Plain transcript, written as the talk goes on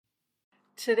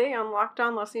today on Locked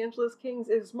On Los Angeles Kings,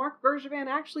 is Marc Bergevin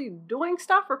actually doing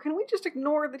stuff, or can we just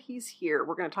ignore that he's here?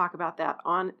 We're going to talk about that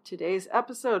on today's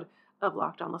episode of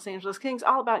Locked On Los Angeles Kings,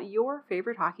 all about your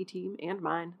favorite hockey team and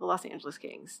mine, the Los Angeles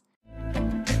Kings.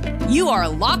 You are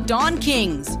Locked On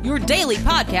Kings, your daily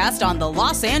podcast on the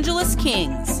Los Angeles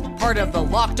Kings, part of the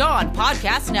Locked On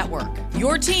Podcast Network,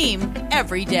 your team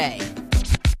every day.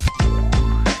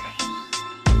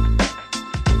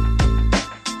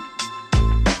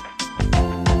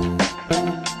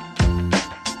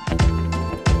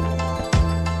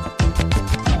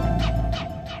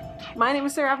 My name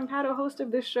is Sarah Avampato, host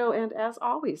of this show, and as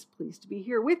always, pleased to be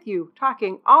here with you,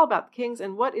 talking all about the Kings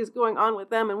and what is going on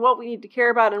with them and what we need to care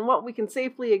about and what we can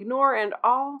safely ignore and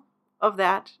all of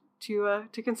that to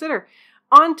consider.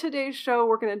 On today's show,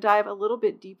 we're going to dive a little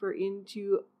bit deeper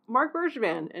into Marc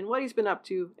Bergevin and what he's been up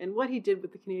to and what he did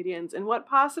with the Canadiens and what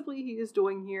possibly he is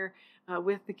doing here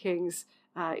with the Kings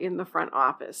in the front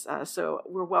office. So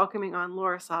we're welcoming on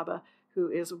Laura Saba, who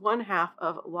is one half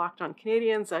of Locked On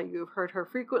Canadiens. You've heard her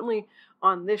frequently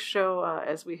on this show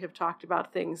as we have talked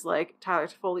about things like Tyler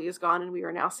Toffoli is gone and we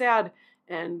are now sad,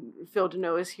 and Phil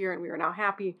Deneau is here and we are now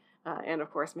happy, and of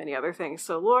course many other things.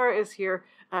 So Laura is here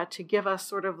to give us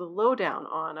sort of the lowdown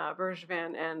on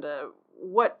Bergevin and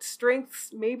what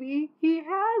strengths maybe he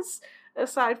has,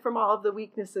 aside from all of the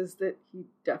weaknesses that he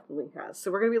definitely has. So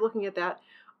we're going to be looking at that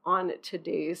on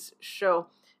today's show.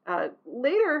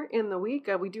 Later in the week,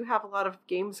 we do have a lot of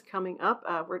games coming up.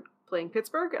 We're playing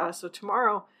Pittsburgh, so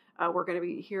tomorrow we're going to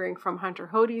be hearing from Hunter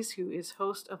Hodes, who is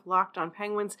host of Locked On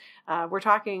Penguins. We're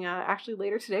talking actually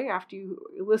later today after you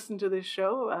listen to this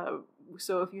show.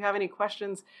 So if you have any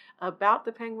questions about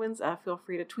the Penguins, feel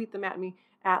free to tweet them at me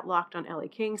at Locked On LA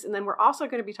Kings. And then we're also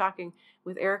going to be talking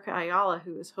with Erica Ayala,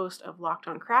 who is host of Locked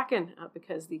On Kraken,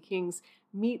 because the Kings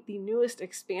meet the newest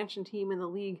expansion team in the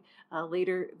league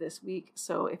later this week.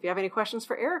 So if you have any questions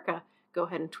for Erica, go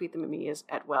ahead and tweet them at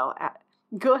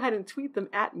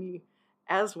me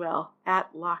as well at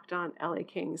Locked On LA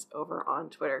Kings over on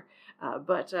Twitter.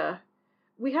 But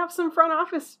we have some front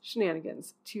office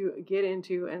shenanigans to get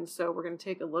into, and so we're going to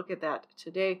take a look at that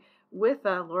today with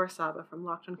Laura Saba from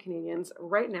Locked On Canadiens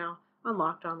right now on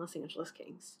Locked On Los Angeles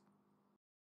Kings.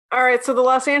 All right, so the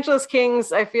Los Angeles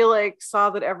Kings, I feel like, saw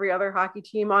that every other hockey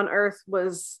team on earth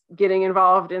was getting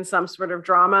involved in some sort of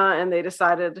drama, and they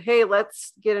decided, hey,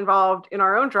 let's get involved in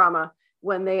our own drama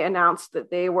when they announced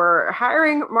that they were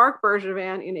hiring Marc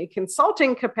Bergevin in a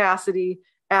consulting capacity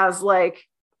as like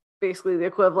basically the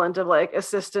equivalent of like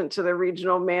assistant to the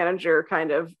regional manager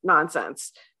kind of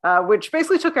nonsense, which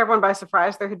basically took everyone by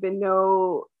surprise. There had been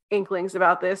no inklings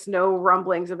about this, no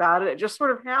rumblings about it. It just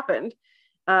sort of happened.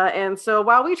 And so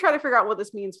while we try to figure out what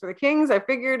this means for the Kings, I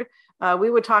figured we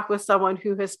would talk with someone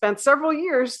who has spent several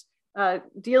years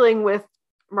dealing with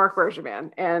Marc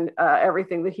Bergevin and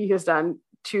everything that he has done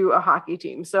to a hockey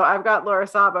team. So I've got Laura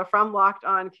Saba from Locked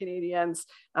On Canadiens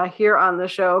here on the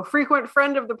show, frequent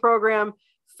friend of the program,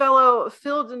 fellow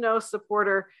Phil Deneau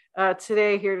supporter,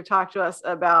 today here to talk to us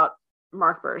about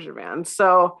Marc Bergevin.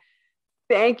 So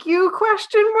thank you,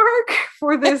 question mark,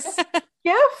 for this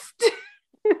gift.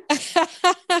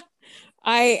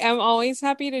 I am always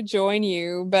happy to join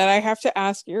you, but I have to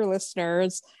ask your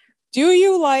listeners, do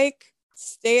you like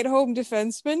stay-at-home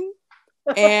defensemen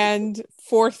and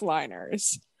fourth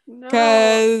liners?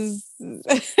 Because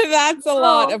that's a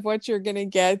lot of what you're going to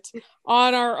get.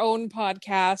 On our own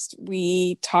podcast,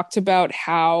 we talked about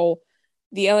how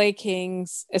the LA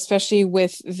Kings, especially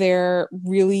with their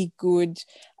really good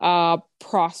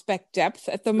prospect depth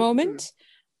at the moment,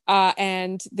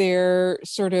 and they're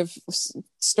sort of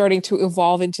starting to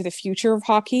evolve into the future of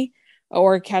hockey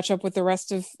or catch up with the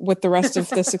rest of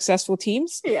the successful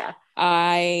teams. Yeah.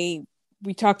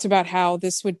 We talked about how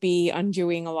this would be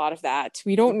undoing a lot of that.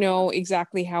 We don't know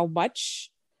exactly how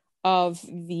much of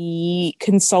the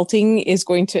consulting is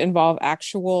going to involve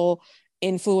actual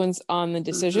influence on the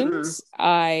decisions.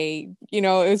 It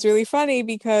was really funny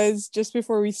because just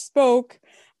before we spoke,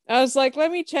 I was like,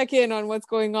 let me check in on what's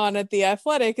going on at The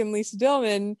Athletic, and Lisa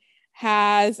Dillman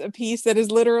has a piece that is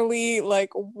literally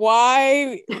like,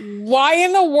 why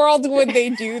in the world would they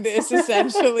do this,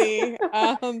 essentially?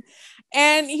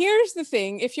 And here's the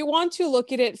thing. If you want to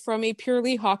look at it from a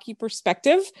purely hockey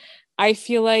perspective, I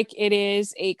feel like it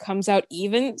is a comes out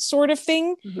even sort of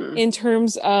thing in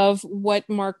terms of what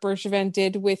Marc Bergevin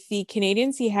did with the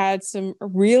Canadiens. He had some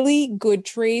really good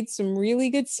trades, some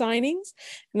really good signings,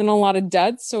 and then a lot of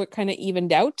duds, so it kind of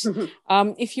evened out.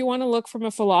 If you want to look from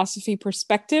a philosophy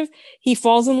perspective, he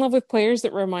falls in love with players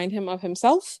that remind him of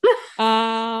himself.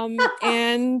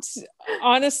 And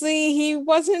honestly, he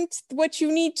wasn't what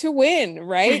you need to win,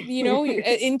 right? You know,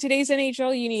 in today's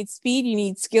NHL, you need speed, you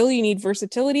need skill, you need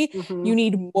versatility, you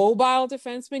need mobile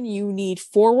defensemen, you need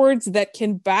forwards that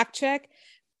can back check,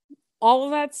 all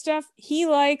of that stuff. He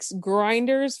likes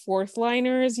grinders, fourth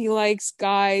liners. He likes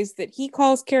guys that he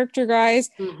calls character guys.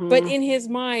 But in his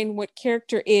mind, what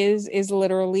character is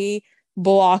literally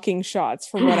blocking shots,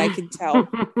 from what I can tell.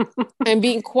 I'm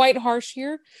being quite harsh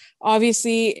here.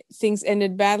 Obviously, things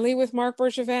ended badly with Marc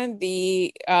Bergevin.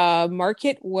 The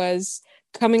market was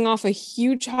coming off a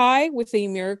huge high with a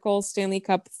miracle Stanley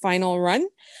Cup final run.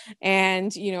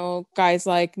 And, you know, guys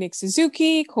like Nick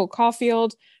Suzuki, Cole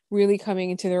Caulfield, really coming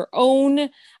into their own.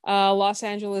 Los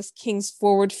Angeles Kings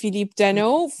forward Philippe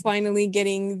Danault finally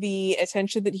getting the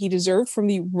attention that he deserved from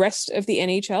the rest of the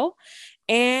NHL.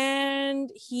 And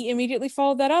he immediately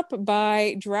followed that up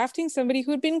by drafting somebody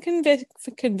who had been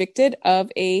convicted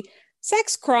of a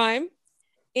sex crime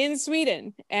in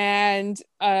Sweden. And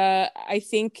I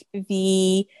think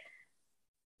the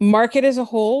market as a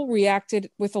whole reacted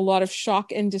with a lot of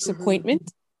shock and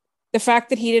disappointment. The fact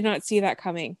that he did not see that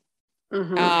coming,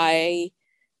 I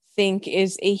think,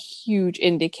 is a huge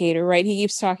indicator, right? He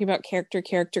keeps talking about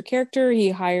character. He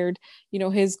hired, you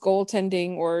know, his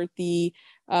goaltending, or the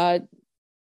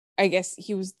I guess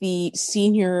he was the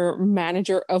senior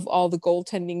manager of all the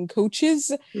goaltending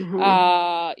coaches,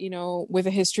 you know, with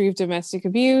a history of domestic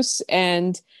abuse.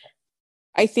 And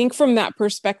I think from that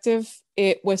perspective,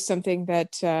 it was something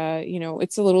that, you know,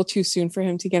 it's a little too soon for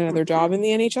him to get another job in the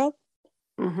NHL.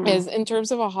 As in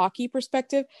terms of a hockey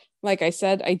perspective, like I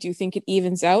said, I do think it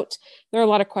evens out. There are a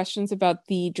lot of questions about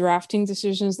the drafting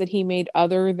decisions that he made,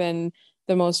 other than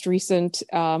the most recent,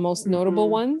 most notable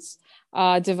ones.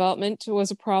 Development was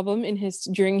a problem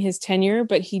during his tenure,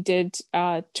 but he did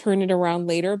turn it around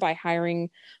later by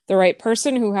hiring the right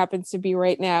person, who happens to be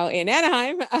right now in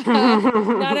Anaheim,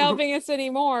 not helping us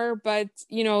anymore. But,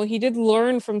 you know, he did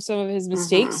learn from some of his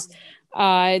mistakes.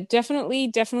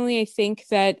 Definitely, I think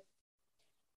that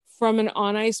from an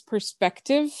on-ice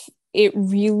perspective, it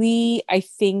really, I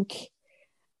think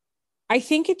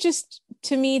it just,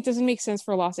 to me, it doesn't make sense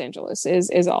for Los Angeles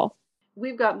is all.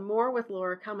 We've got more with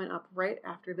Laura coming up right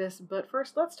after this, but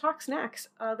first let's talk snacks.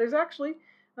 There's actually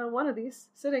one of these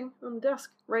sitting on the desk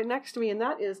right next to me, and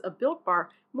that is a Built Bar,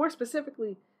 more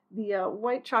specifically the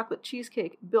white chocolate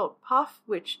cheesecake Built Puff,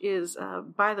 which is,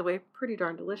 by the way, pretty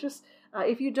darn delicious.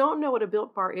 If you don't know what a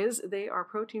Built Bar is, they are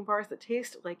protein bars that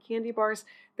taste like candy bars.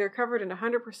 They're covered in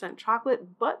 100%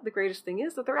 chocolate, but the greatest thing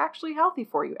is that they're actually healthy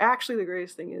for you. Actually, the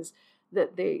greatest thing is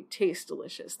that they taste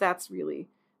delicious. That's really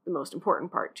the most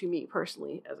important part to me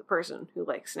personally, as a person who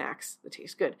likes snacks that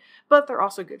taste good. But they're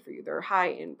also good for you. They're high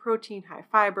in protein, high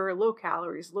fiber, low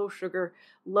calories, low sugar,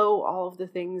 low all of the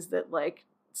things that like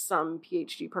some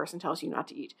PhD person tells you not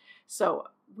to eat. So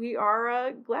we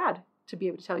are glad to be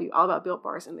able to tell you all about Built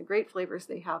Bars and the great flavors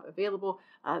they have available.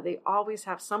 They always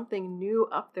have something new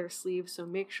up their sleeve, so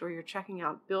make sure you're checking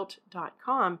out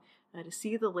Built.com to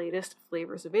see the latest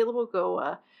flavors available.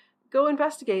 Go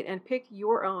investigate and pick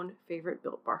your own favorite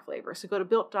Built Bar flavor. So go to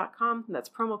Built.com, and that's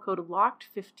promo code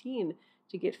LOCKED15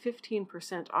 to get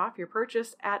 15% off your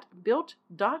purchase at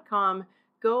Built.com.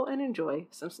 Go and enjoy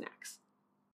some snacks.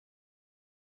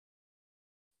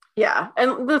 Yeah,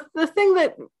 and the thing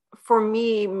that for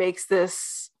me makes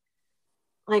this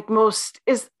like most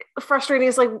is frustrating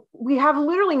is like we have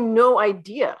literally no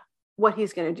idea what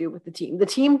he's going to do with the team. The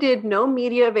team did no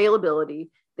media availability.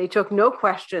 They took no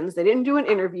questions. They didn't do an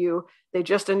interview. They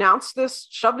just announced this,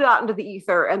 shoved it out into the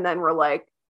ether, and then were like,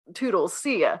 toodles,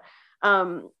 see ya.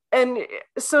 And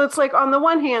so it's like, on the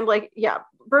one hand, like, yeah,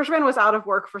 Bergevin was out of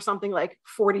work for something like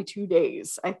 42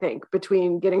 days, I think,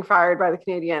 between getting fired by the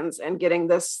Canadiens and getting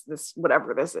this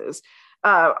whatever this is.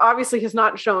 Obviously has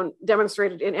not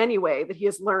demonstrated in any way that he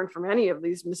has learned from any of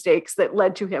these mistakes that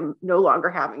led to him no longer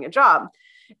having a job.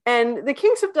 And the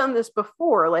Kings have done this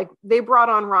before. Like, they brought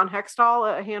on Ron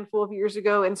Hextall a handful of years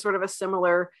ago in sort of a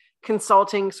similar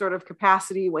consulting sort of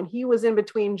capacity when he was in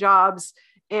between jobs.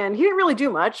 And he didn't really do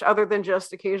much other than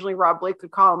just occasionally Rob Blake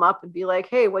would call him up and be like,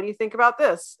 hey, what do you think about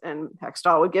this? And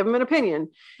Hextall would give him an opinion.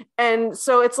 And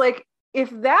so it's like, if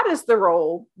that is the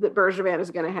role that Bergevin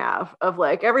is going to have, of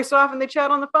like every so often they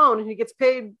chat on the phone and he gets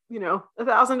paid,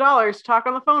 $1,000 to talk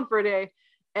on the phone for a day.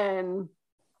 And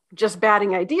just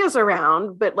batting ideas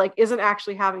around, but like isn't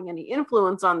actually having any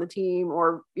influence on the team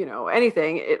or, you know,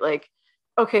 anything. It like,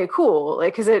 okay, cool.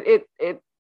 Like, cause it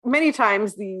many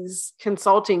times these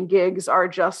consulting gigs are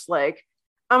just like,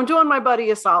 I'm doing my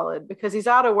buddy a solid because he's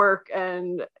out of work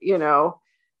and, you know,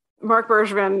 Marc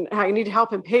Bergevin, I need to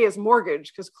help him pay his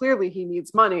mortgage because clearly he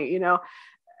needs money, you know?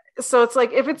 So it's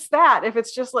like, if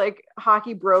it's just like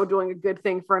hockey bro doing a good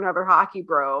thing for another hockey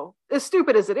bro, as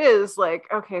stupid as it is, like,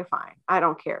 okay, fine. I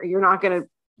don't care. You're not going to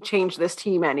change this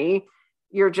team any.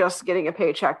 You're just getting a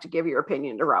paycheck to give your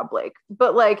opinion to Rob Blake.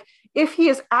 But like, if he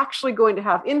is actually going to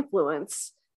have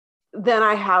influence, then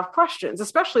I have questions,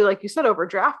 especially like you said, over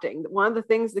drafting. One of the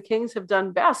things the Kings have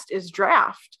done best is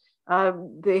draft.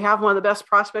 They have one of the best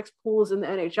prospects pools in the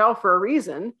NHL for a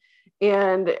reason.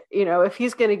 And, you know, if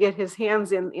he's going to get his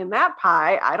hands in that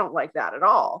pie, I don't like that at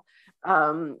all.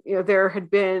 You know, there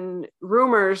had been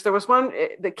rumors. There was one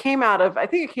that came out of, I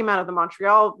think it came out of the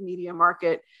Montreal media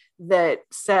market that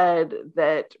said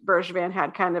that Bergevin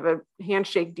had kind of a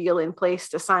handshake deal in place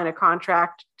to sign a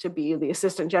contract to be the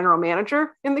assistant general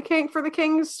manager in the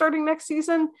Kings starting next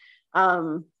season.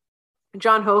 John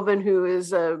Hoven, who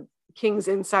is a Kings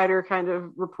insider kind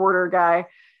of reporter guy,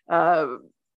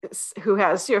 who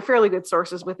has, you know, fairly good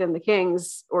sources within the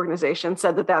Kings organization,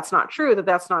 said that that's not true, that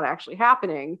that's not actually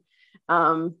happening.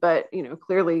 But, you know,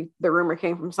 clearly the rumor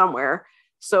came from somewhere.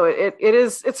 So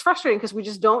it's frustrating because we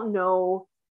just don't know.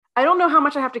 I don't know how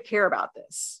much I have to care about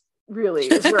this, really,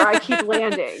 is where I keep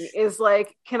landing, is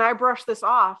like, can I brush this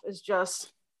off as just,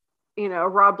 you know,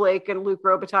 Rob Blake and Luc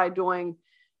Robitaille doing,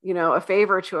 you know, a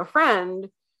favor to a friend?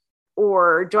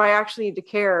 Or do I actually need to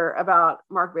care about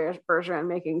Marc Bergevin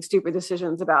making stupid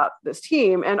decisions about this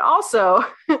team? And also,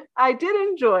 I did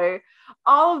enjoy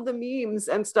all of the memes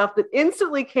and stuff that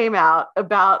instantly came out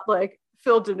about like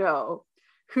Phil Deneau,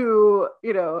 who,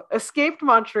 you know, escaped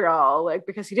Montreal, like,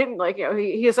 because he didn't like, you know,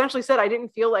 he essentially said, I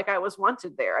didn't feel like I was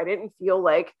wanted there. I didn't feel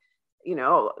like, you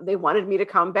know, they wanted me to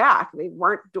come back. They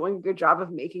weren't doing a good job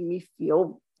of making me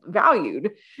feel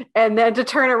valued. And then to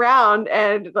turn around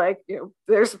and like, you know,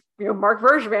 there's, you know, Marc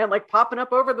Bergevin like popping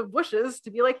up over the bushes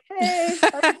to be like, hey,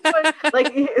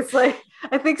 like, it's like,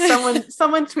 I think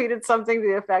someone tweeted something to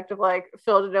the effect of like,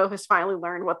 Phil Deneau has finally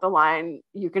learned what the line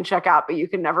 "you can check out but you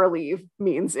can never leave"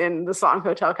 means in the song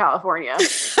Hotel California.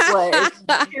 Like,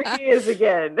 here he is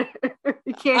again.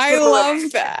 You can't. I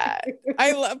love that.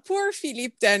 I love poor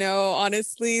Philippe Deneau,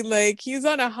 honestly. Like, he's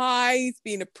on a high, he's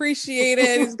being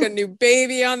appreciated, he's got a new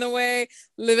baby on the way,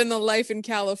 living the life in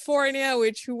California,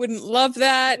 which who wouldn't love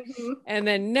that? Mm-hmm. And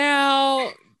then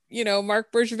now, you know,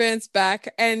 Marc Bergevin's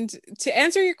back. And to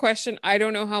answer your question, I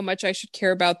don't know how much I should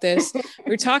care about this.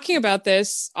 We're talking about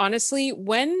this, honestly,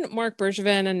 when Marc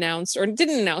Bergevin announced, or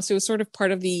didn't announce, it was sort of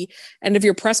part of the end of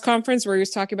your press conference where he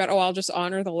was talking about, oh, I'll just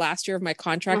honor the last year of my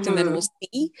contract and then we'll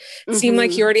see. It seemed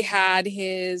like he already had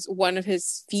one of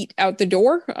his feet out the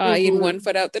door. He had one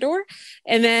foot out the door.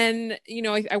 And then, you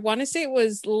know, I want to say it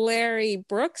was Larry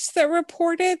Brooks that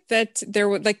reported that there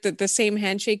was like the same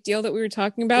handshake deal that we were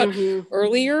talking about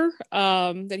earlier,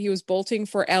 that he was bolting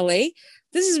for LA.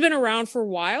 This has been around for a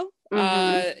while.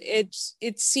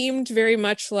 It seemed very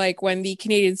much like when the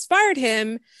Canadiens fired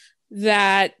him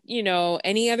that, you know,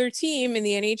 any other team in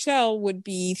the NHL would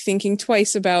be thinking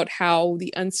twice about how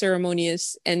the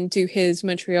unceremonious end to his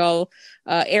Montreal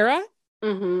era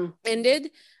ended.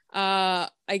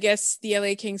 I guess the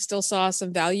LA Kings still saw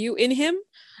some value in him.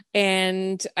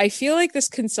 And I feel like this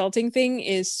consulting thing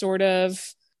is sort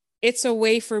of, it's a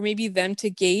way for maybe them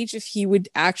to gauge if he would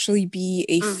actually be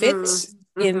a fit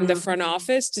in the front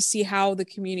office, to see how the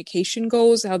communication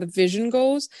goes, how the vision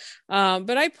goes.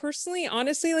 But I personally,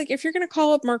 honestly, like, if you're going to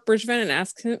call up Marc Bergevin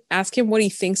and ask him what he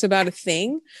thinks about a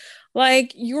thing,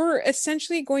 like, you're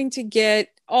essentially going to get,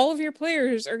 all of your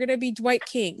players are going to be Dwight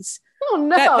Kings. Oh,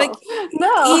 no.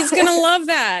 No. He's going to love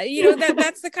that. You know,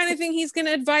 that's the kind of thing he's going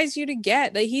to advise you to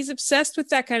get. Like, he's obsessed with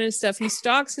that kind of stuff. He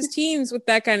stalks his teams with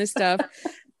that kind of stuff.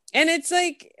 And it's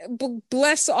like,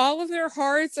 bless all of their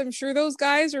hearts. I'm sure those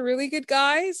guys are really good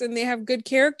guys and they have good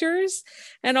characters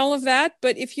and all of that.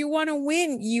 But if you want to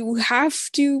win, you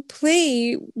have to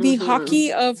play the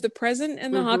hockey of the present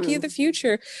and the hockey of the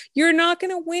future. You're not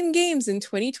going to win games in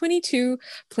 2022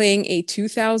 playing a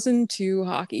 2002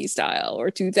 hockey style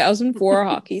or 2004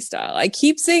 hockey style. I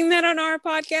keep saying that on our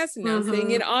podcast and now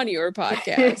saying it on your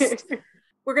podcast.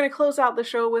 We're going to close out the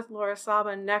show with Laura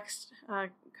Saba next,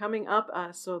 coming up,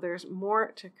 so there's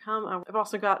more to come. I've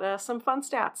also got some fun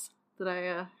stats that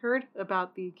I heard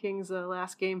about the Kings'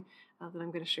 last game that I'm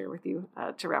going to share with you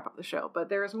to wrap up the show. But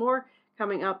there is more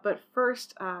coming up. But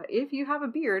first, if you have a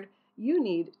beard, you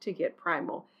need to get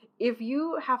Primal. if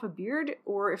you have a beard,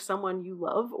 or if someone you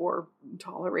love or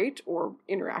tolerate or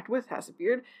interact with has a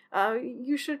beard,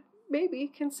 you should maybe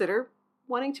consider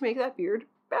wanting to make that beard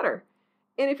better.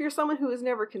 And if you're someone who has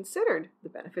never considered the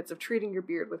benefits of treating your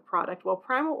beard with product, well,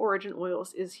 Primal Origin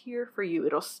Oils is here for you.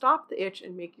 It'll stop the itch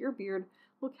and make your beard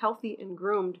look healthy and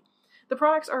groomed. The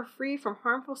products are free from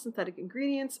harmful synthetic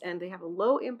ingredients, and they have a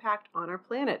low impact on our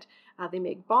planet. They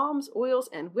make balms, oils,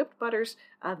 and whipped butters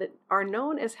that are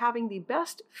known as having the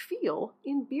best feel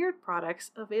in beard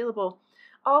products available.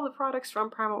 All the products from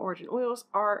Primal Origin Oils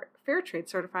are fair trade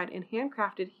certified and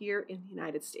handcrafted here in the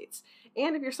United States.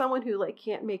 And if you're someone who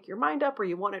can't make your mind up, or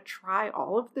you want to try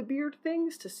all of the beard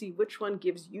things to see which one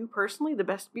gives you personally the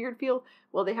best beard feel,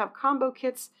 well, they have combo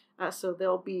kits, so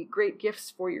they'll be great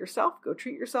gifts for yourself. Go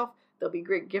treat yourself. They'll be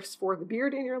great gifts for the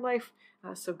beard in your life.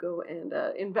 So go and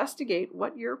investigate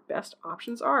what your best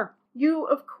options are. You,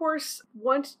 of course,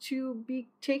 want to be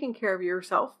taking care of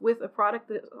yourself with a product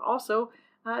that also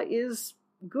is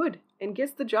good and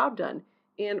gets the job done.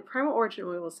 And Primal Origin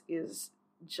Oils is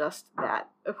just that.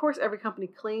 Of course, every company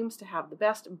claims to have the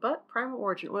best, but Primal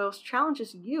Origin Oils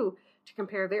challenges you to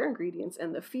compare their ingredients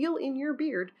and the feel in your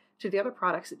beard to the other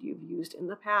products that you've used in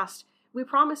the past. We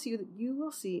promise you that you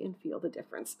will see and feel the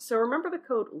difference. So remember, the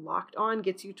code LOCKEDON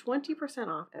gets you 20%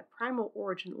 off at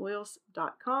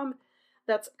primaloriginoils.com.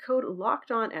 That's code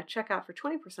LOCKEDON at checkout for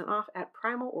 20% off at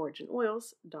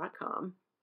primaloriginoils.com.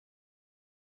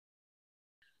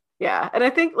 Yeah, and I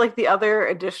think the other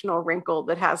additional wrinkle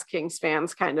that has Kings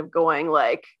fans kind of going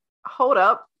hold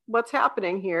up, what's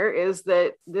happening here is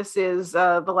that this is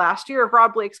the last year of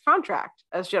Rob Blake's contract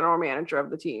as general manager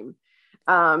of the team.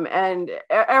 And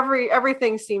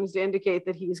everything seems to indicate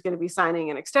that he's going to be signing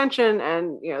an extension,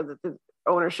 and that the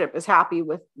ownership is happy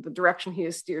with the direction he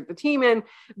has steered the team in.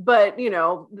 But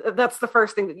that's the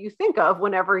first thing that you think of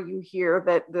whenever you hear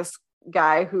that this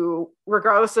guy, who,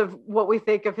 regardless of what we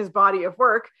think of his body of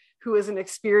work, who is an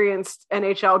experienced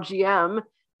NHL GM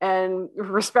and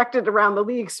respected around the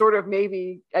league, sort of,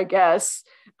 maybe, I guess,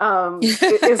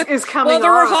 is coming. Well,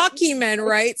 there were hockey men,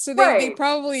 right? So they, right. They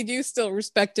probably do still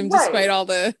respect him, despite all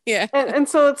the, yeah. And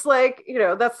so it's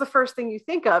that's the first thing you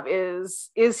think of is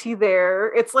he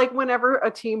there? It's like whenever a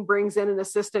team brings in an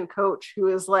assistant coach who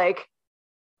is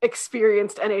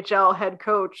experienced NHL head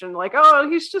coach, and oh,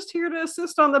 he's just here to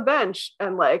assist on the bench,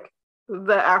 and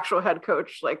the actual head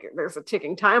coach, there's a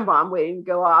ticking time bomb waiting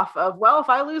to go off of, well, if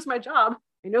I lose my job,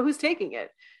 I know who's taking it.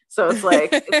 So it's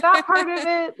it's that part of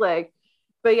it.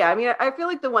 But yeah, I mean, I feel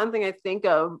the one thing I think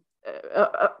of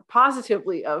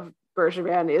positively of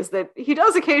Bergevin is that he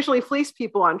does occasionally fleece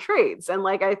people on trades. And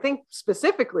I think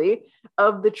specifically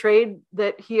of the trade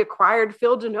that he acquired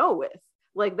Phil Deneau with.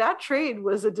 That trade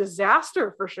was a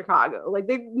disaster for Chicago.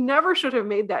 They never should have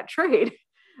made that trade.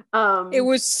 It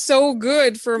was so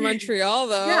good for Montreal,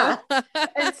 though. Yeah.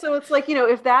 And so it's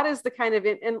if that is the kind of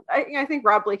and I think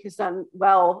Rob Blake has done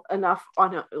well enough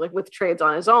on with trades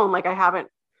on his own. There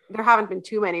haven't been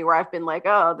too many where I've been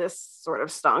oh, this sort of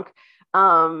stunk.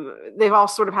 They've all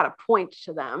sort of had a point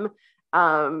to them.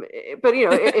 But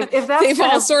if that's they've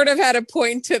all sort of had a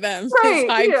point to them, right?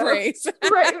 High praise,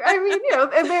 right? I mean,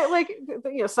 and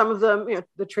they some of them,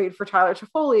 the trade for Tyler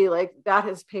Toffoli, that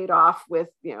has paid off with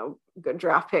good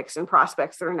draft picks and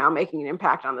prospects that are now making an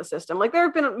impact on the system. There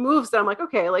have been moves that I'm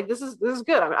okay, this is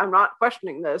good. I'm not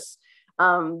questioning this,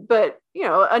 but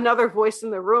another voice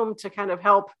in the room to kind of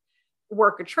help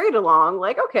work a trade along.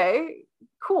 Okay,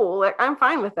 cool. I'm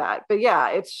fine with that. But yeah,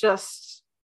 it's just.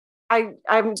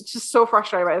 I'm just so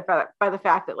frustrated by the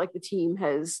fact that the team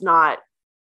has not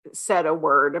said a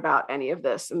word about any of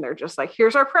this, and they're just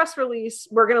here's our press release.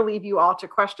 We're going to leave you all to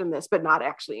question this, but not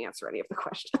actually answer any of the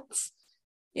questions.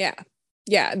 Yeah.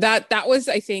 That was,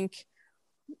 I think,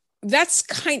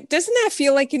 doesn't that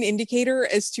feel like an indicator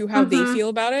as to how they feel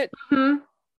about it? Mm-hmm.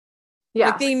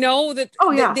 Yeah, they know that.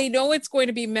 Oh yeah, they know it's going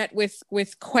to be met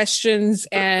with questions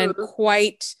and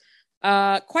quite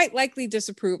likely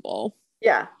disapproval.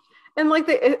 Yeah. And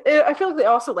I feel they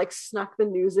also snuck the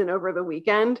news in over the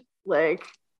weekend.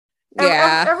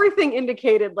 Everything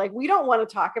indicated we don't want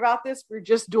to talk about this. We're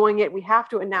just doing it. We have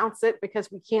to announce it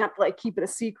because we can't keep it a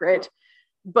secret,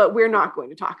 but we're not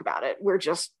going to talk about it. We're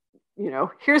just,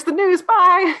 here's the news.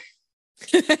 Bye.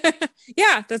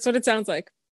 Yeah, that's what it sounds like.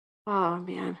 Oh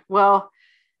man. Well,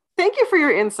 thank you for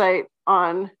your insight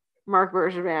on Marc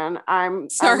Bergevin. I'm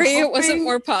sorry it wasn't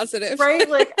more positive, right?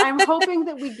 I'm hoping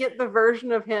that we get the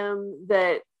version of him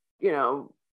that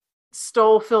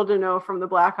stole Phil Deneau from the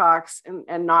Blackhawks,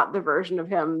 and not the version of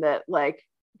him that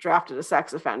drafted a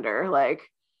sex offender.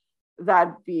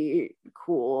 That'd be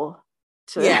cool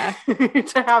to Yeah.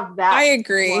 to have that. I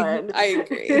agree. One. I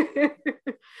agree.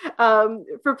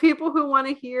 For people who want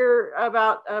to hear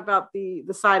about the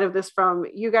side of this from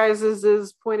you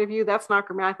guys' point of view, that's not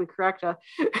grammatically correct.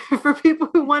 For people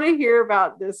who want to hear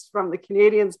about this from the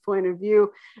Canadians' point of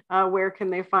view, where can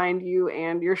they find you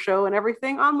and your show and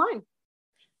everything online?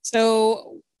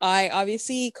 So I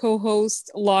obviously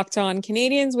co-host Locked On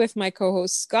Canadians with my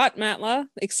co-host Scott Matla.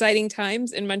 Exciting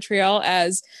times in Montreal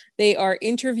as they are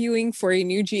interviewing for a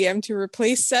new GM to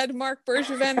replace said Marc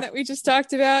Bergevin that we just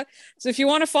talked about. So if you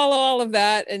want to follow all of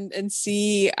that and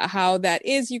see how that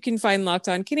is, you can find Locked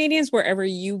On Canadians wherever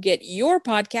you get your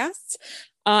podcasts.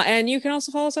 And you can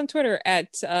also follow us on Twitter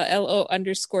at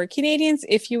LO_Canadians.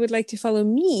 If you would like to follow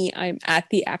me, I'm at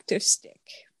The Active Stick.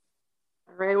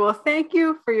 All right. Well, thank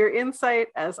you for your insight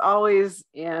as always.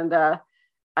 And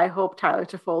I hope Tyler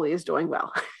Toffoli is doing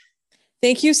well.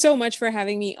 Thank you so much for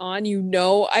having me on. You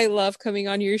know, I love coming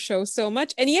on your show so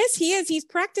much. And yes, he is. He's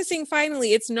practicing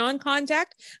finally. It's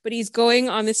non-contact, but he's going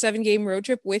on the 7-game road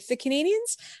trip with the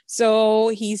Canadians. So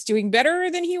he's doing better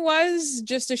than he was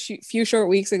just a few short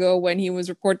weeks ago when he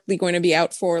was reportedly going to be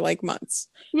out for like months.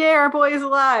 Yeah, our boy is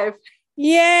alive.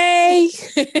 Yay!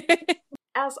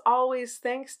 As always,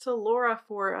 thanks to Laura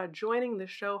for joining the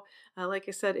show. Like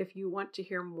I said, if you want to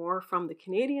hear more from the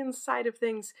Canadian side of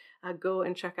things, go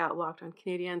and check out Locked On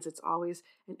Canadians. It's always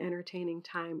an entertaining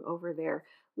time over there.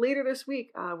 Later this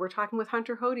week, we're talking with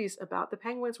Hunter Hodes about the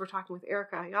Penguins. We're talking with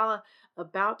Erica Ayala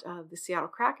about the Seattle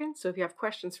Kraken. So if you have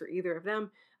questions for either of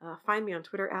them, find me on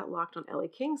Twitter at Locked On LA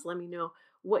Kings. Let me know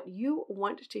what you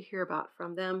want to hear about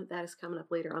from them. That is coming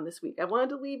up later on this week. I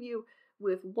wanted to leave you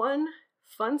with one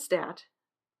fun stat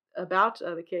about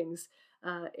the Kings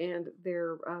and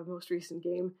their most recent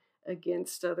game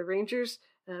against the Rangers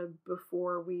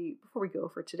before we go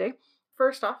for today.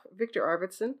 First off, Victor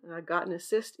Arvidsson got an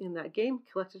assist in that game,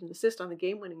 collected an assist on the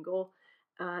game-winning goal,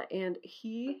 and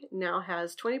he now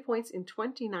has 20 points in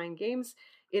 29 games.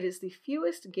 It is the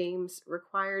fewest games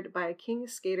required by a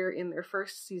Kings skater in their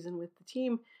first season with the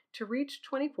team to reach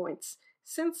 20 points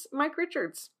since Mike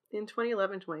Richards in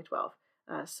 2011-2012.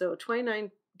 So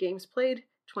 29 games played,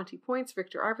 20 points,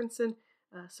 Victor Arvidsson.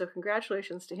 So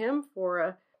congratulations to him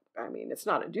for, it's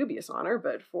not a dubious honor,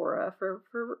 but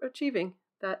for achieving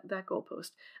that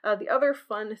goalpost. The other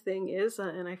fun thing is,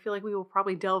 and I feel like we will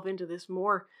probably delve into this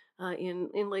more in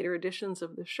later editions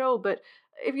of the show, but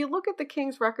if you look at the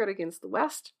Kings' record against the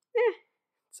West,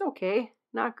 it's okay,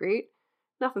 not great,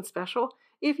 nothing special.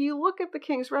 If you look at the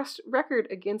Kings' record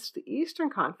against the Eastern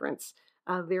Conference,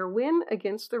 their win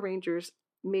against the Rangers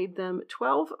made them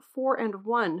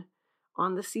 12-4-1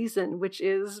 on the season, which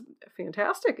is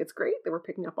fantastic. It's great that we're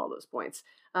picking up all those points.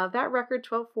 That record,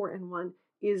 12-4-1,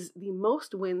 is the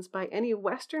most wins by any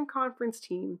Western Conference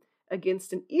team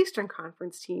against an Eastern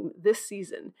Conference team this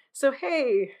season. So,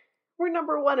 hey, we're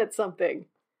number one at something.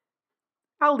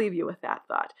 I'll leave you with that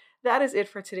thought. That is it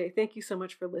for today. Thank you so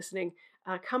much for listening.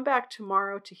 Come back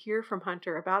tomorrow to hear from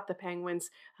Hunter about the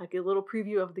Penguins, get a little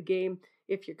preview of the game.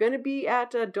 If you're going to be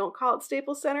at Don't Call It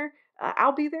Staples Center,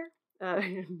 I'll be there.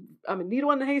 I'm a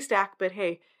needle in the haystack, but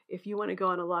hey, if you want to go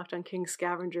on a Locked On Kings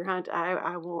scavenger hunt,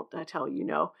 I won't tell you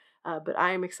no. But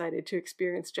I am excited to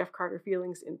experience Jeff Carter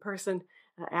feelings in person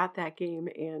at that game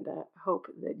and hope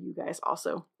that you guys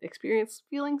also experience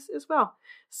feelings as well.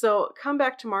 So come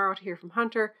back tomorrow to hear from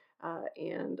Hunter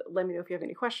and let me know if you have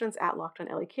any questions at Locked On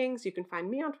LA Kings. You can find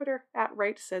me on Twitter at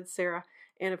 @RightSaidSarah.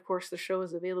 And of course, the show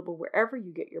is available wherever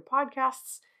you get your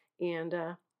podcasts.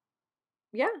 And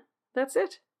that's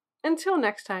it. Until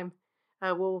next time,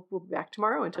 we'll be back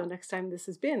tomorrow. Until next time, this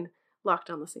has been Locked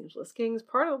On Los Angeles Kings,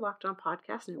 part of the Locked On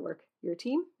Podcast Network, your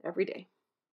team every day.